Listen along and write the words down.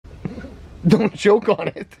Don't choke on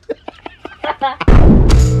it. Hi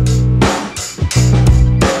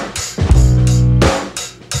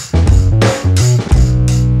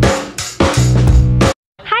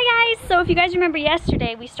guys, so if you guys remember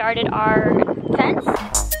yesterday, we started our fence.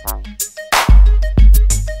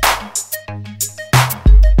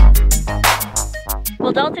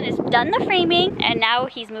 Well, Dalton has done the framing and now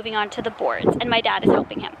he's moving on to the boards and my dad is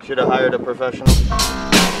helping him. Should have hired a professional.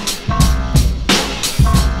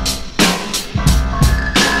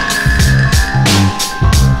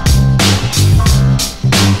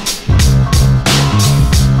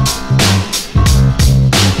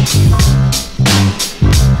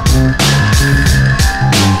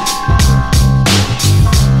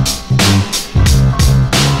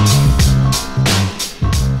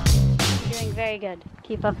 Good.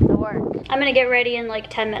 Keep up the work. I'm gonna get ready in like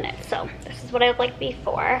 10 minutes, so this is what I look like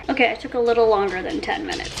before. Okay, it took a little longer than 10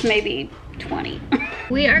 minutes, maybe 20.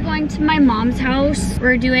 We are going to my mom's house.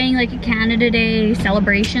 We're doing like a Canada Day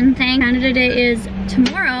celebration thing. Canada Day is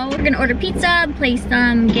tomorrow. We're gonna order pizza, play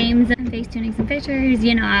some games, and face tuning some pictures.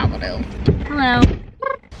 You know how we'll do. Hello.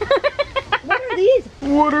 What are these?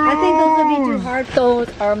 What are I think those would be too hard. Those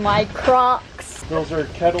are my Crocs. Those are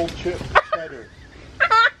kettle chip cheddar.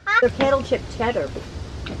 They're kettle chip cheddar.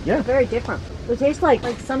 Yeah. Very different. They taste like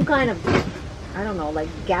some kind of, I don't know, like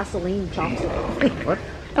gasoline chopstick. What?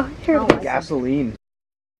 Oh, here. Oh, Gasoline.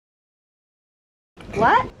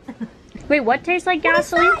 What? Wait, what tastes like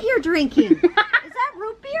gasoline? What is that you're drinking? Is that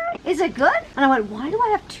root beer? Is it good? And I went, why do I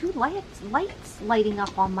have two lights lighting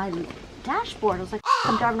up on my dashboard? I was like,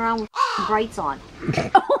 I'm driving around with brights on.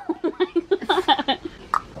 Oh my god.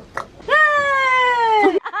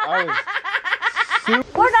 Yay!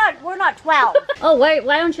 We're not 12. Oh, why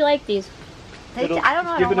don't you like these? I don't know. I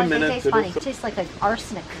don't like they taste funny. It tastes like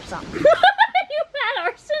arsenic or something. You had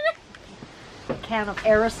arsenic? A can of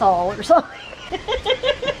aerosol or something. I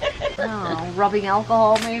don't know, rubbing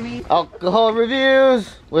alcohol maybe. Alcohol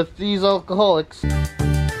reviews with these alcoholics.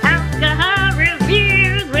 Alcohol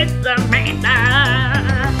reviews with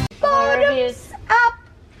Samantha. Bottoms up.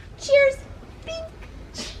 Cheers.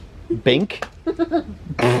 Bink?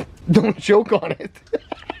 Don't choke on it.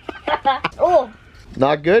 Oh.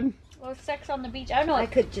 Not good? Well, sex on the beach. I don't know. I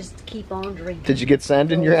could just keep on drinking. Did you get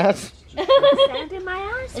sand in your ass? Sand in my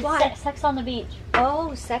ass? It's Why? sex on the beach.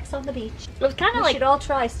 Oh, sex on the beach. It was kind of We like should all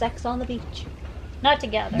try sex on the beach. not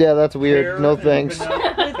together. Yeah, that's weird. No thanks. With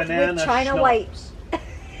China white.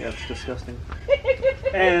 Yeah, it's disgusting.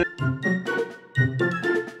 And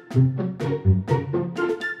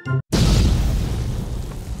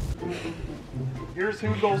here's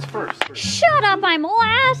who goes first. Shut up! I'm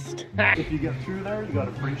last. If you get through there, you got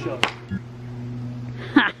a free shot.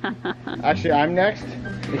 Actually, I'm next.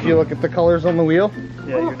 If you look at the colors on the wheel.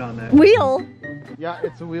 Yeah, you're not next. Wheel. Yeah,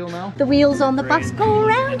 it's a wheel now. The wheels on the bus go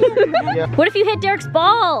around. Yeah. What if you hit Derek's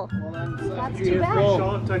ball? Well, then, That's you too get bad. free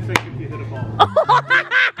shot, I think, if you hit a ball.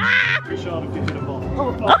 Free shot if you hit a ball.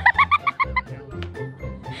 Oh.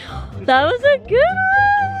 That was a good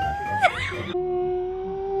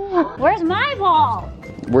one. Where's my ball?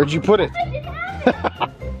 Where'd you put it?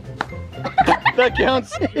 That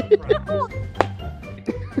counts. I'm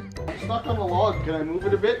stuck on the log. Can I move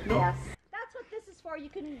it a bit? No. Yes. That's what this is for. You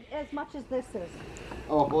can, as much as this is.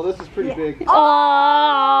 Oh, well, this is pretty big.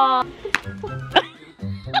 Oh.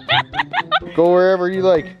 Go wherever you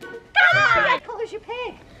like. Ah, what color's your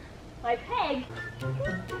pig? My peg.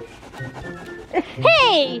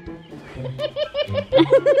 Hey.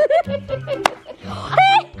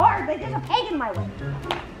 Hard, but there's a peg in my way.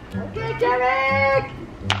 Okay, Derek.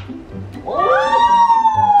 Oh,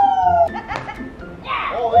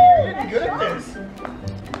 oh, you're getting good at this.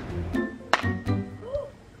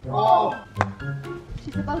 Oh.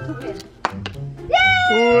 She's about to win.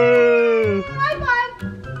 Whoa. High five.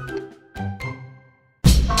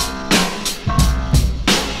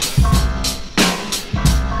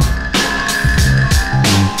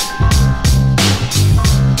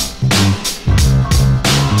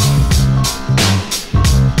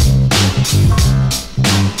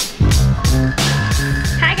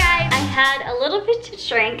 Hi guys, I had a little bit to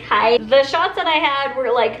drink. Hi. The shots that I had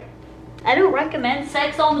were like, I don't recommend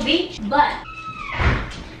sex on the beach, but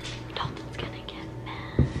Dalton's gonna get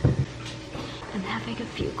mad. I'm having a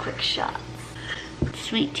few quick shots.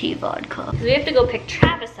 Sweet tea vodka. We have to go pick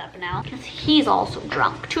Travis up now because he's also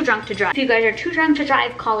drunk. Too drunk to drive. If you guys are too drunk to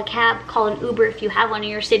drive, call a cab, call an Uber if you have one in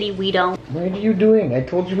your city. We don't. What are you doing? I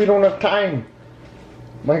told you we don't have time.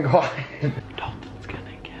 My God. Dalton's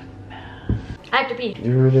gonna get mad. I have to pee.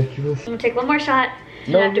 You're ridiculous. I'm gonna take one more shot.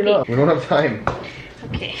 No, I have to you're not. pee. We don't have time.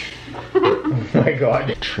 Okay. Oh my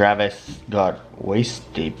god. Travis got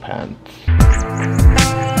waisty pants.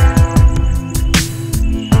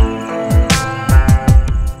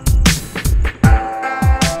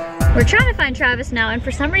 We're trying to find Travis now, and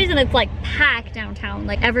for some reason it's like packed downtown.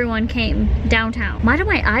 Like everyone came downtown. Why do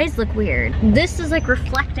my eyes look weird? This is like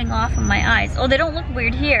reflecting off of my eyes. Oh, they don't look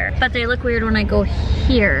weird here, but they look weird when I go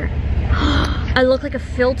here. I look like a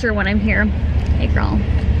filter when I'm here. Hey girl.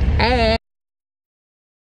 Hey.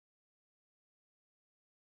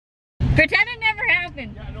 Pretend it never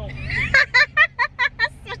happened. Yeah, I know.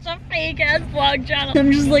 Such a fake ass vlog channel.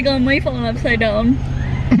 I'm just like on my phone upside down.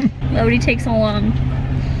 Why would he take so long?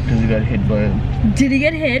 Because he got hit by a... Did he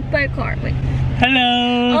get hit by a car? Wait.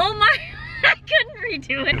 Hello. Oh my, I couldn't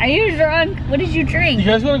redo it. Are you drunk? What did you drink? You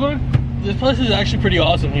guys wanna go in? This place is actually pretty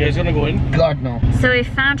awesome. You guys gonna go in? God, no. So we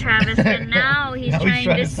found Travis, and now he's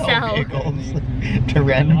trying to sell. vehicles to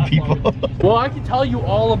random people. Well, I can tell you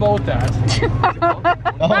all about that.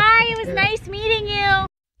 Bye, it was nice meeting you.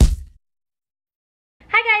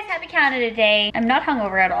 Hi guys, happy Canada Day. I'm not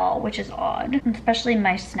hungover at all, which is odd. Especially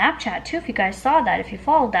my Snapchat too, if you guys saw that, if you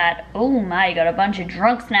followed that. Oh my, got a bunch of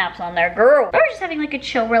drunk snaps on there, girl. We're just having like a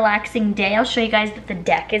chill, relaxing day. I'll show you guys that the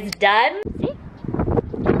deck is done. See?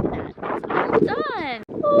 It's all done.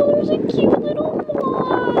 Oh, there's a cute little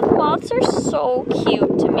moth. Moths are so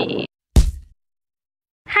cute to me.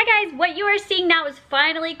 Hi guys, what you are seeing now is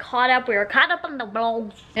finally caught up. We are caught up on the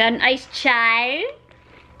vlogs. Got an ice chai.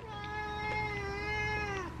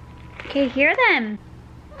 Okay, hear them.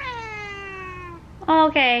 Oh,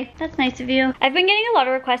 okay, that's nice of you. I've been getting a lot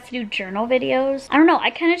of requests to do journal videos. I don't know, I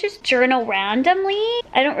kind of just journal randomly.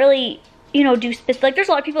 I don't really, you know, do specific, like there's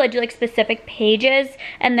a lot of people that do like specific pages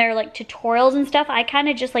and they're like tutorials and stuff. I kind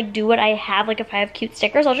of just like do what I have. Like if I have cute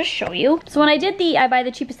stickers, I'll just show you. So when I did the I buy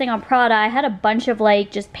the cheapest thing on Prada, I had a bunch of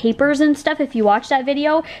like just papers and stuff if you watch that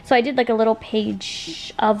video. So I did like a little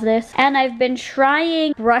page of this, and I've been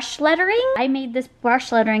trying brush lettering. I made this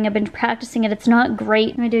brush lettering, I've been practicing it. It's not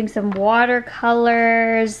great. I'm doing some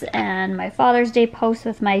watercolors and my Father's Day post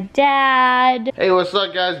with my dad. Hey, what's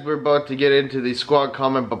up guys? We're about to get into the squad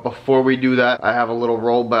comment, but before we do that, I have a little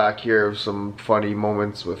rollback here of some funny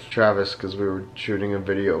moments with Travis because we were shooting a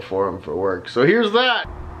video for him for work. So here's that.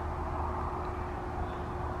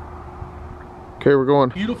 Okay, we're going.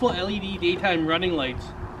 Beautiful LED daytime running lights.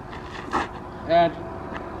 And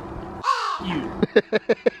you.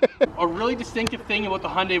 A really distinctive thing about the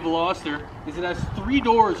Hyundai Veloster is it has 3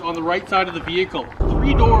 doors on the right side of the vehicle.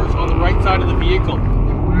 3 doors on the right side of the vehicle.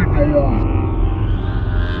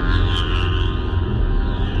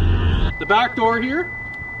 The back door here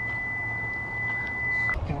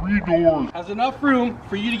 3 doors. has enough room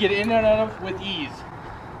for you to get in and out of with ease.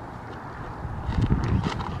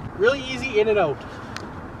 Really easy in and out.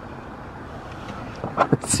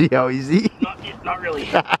 See how easy? Not really.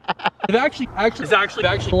 It's actually a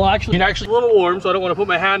little warm, so I don't want to put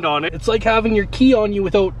my hand on it. It's like having your key on you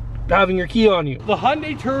without having your key on you. The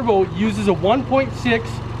Hyundai Turbo uses a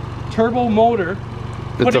 1.6 turbo motor.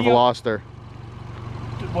 It's a Veloster.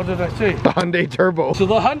 What did I say? The Hyundai Turbo. So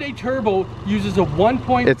the Hyundai Turbo uses a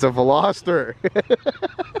 1. It's a Veloster.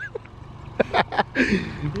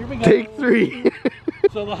 Here we go. Take 3.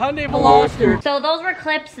 So the Hyundai Veloster. So those were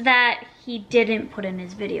clips that he didn't put in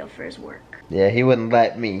his video for his work. Yeah, he wouldn't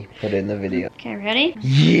let me put it in the video. Okay, ready?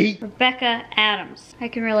 Yeet. Rebecca Adams. I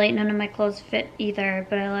can relate, none of my clothes fit either,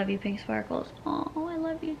 but I love you, Pink Sparkles. Oh, I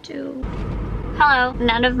love you too. Hello.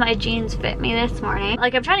 None of my jeans fit me this morning.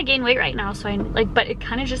 Like, I'm trying to gain weight right now, so I, like, but it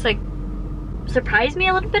kind of just, like, surprised me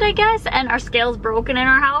a little bit, I guess. And our scale's broken in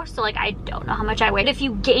our house, so, like, I don't know how much I weigh. If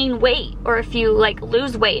you gain weight, or if you, like,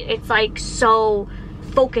 lose weight, it's, like, so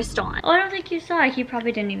focused on. Oh, I don't think you saw it. You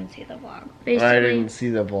probably didn't even see the vlog. Basically, I didn't see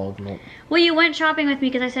the vlog, no. Well, you went shopping with me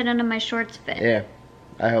because I said none of my shorts fit. Yeah,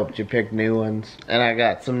 I helped you pick new ones. And I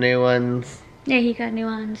got some new ones. Yeah, he got new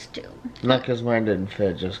ones too. Not because mine didn't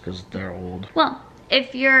fit, just because they're old. Well,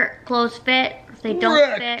 if your clothes fit, if they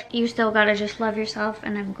don't fit, you still gotta just love yourself,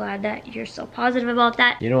 and I'm glad that you're so positive about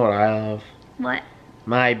that. You know what I love? What?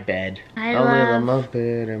 My bed. I love my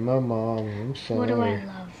bed and my mom. I'm sorry. What do I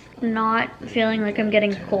love? Not feeling like I'm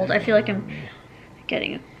getting cold. I feel like I'm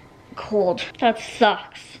getting cold. That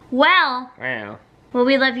sucks. Well, Wow. Well,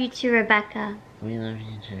 we love you too, Rebecca. We love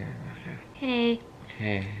you too, Rebecca. Okay.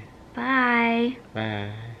 Okay. Bye.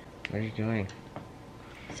 Bye. Where are you going?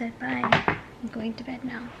 I said bye. I'm going to bed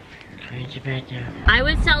now. Going to bed now. I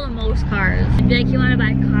would sell the most cars. I'd be like, you want to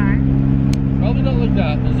buy a car? Probably not like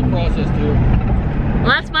that. There's a process too. Well,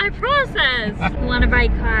 that's my process. You want to buy a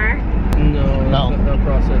car? No, that's not what that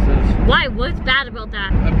process is. Why? What's bad about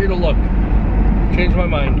that? I'm here to look. Change my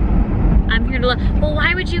mind. I'm here to look. Well,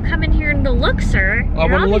 why would you come in here to look, sir? I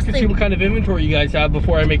want to look to see what kind of inventory you guys have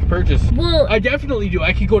before I make a purchase. Well, I definitely do.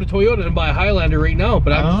 I could go to Toyota and buy a Highlander right now,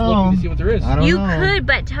 but I'm just looking to see what there is. you could,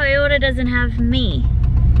 but Toyota doesn't have me.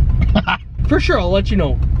 For sure, I'll let you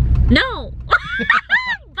know. No,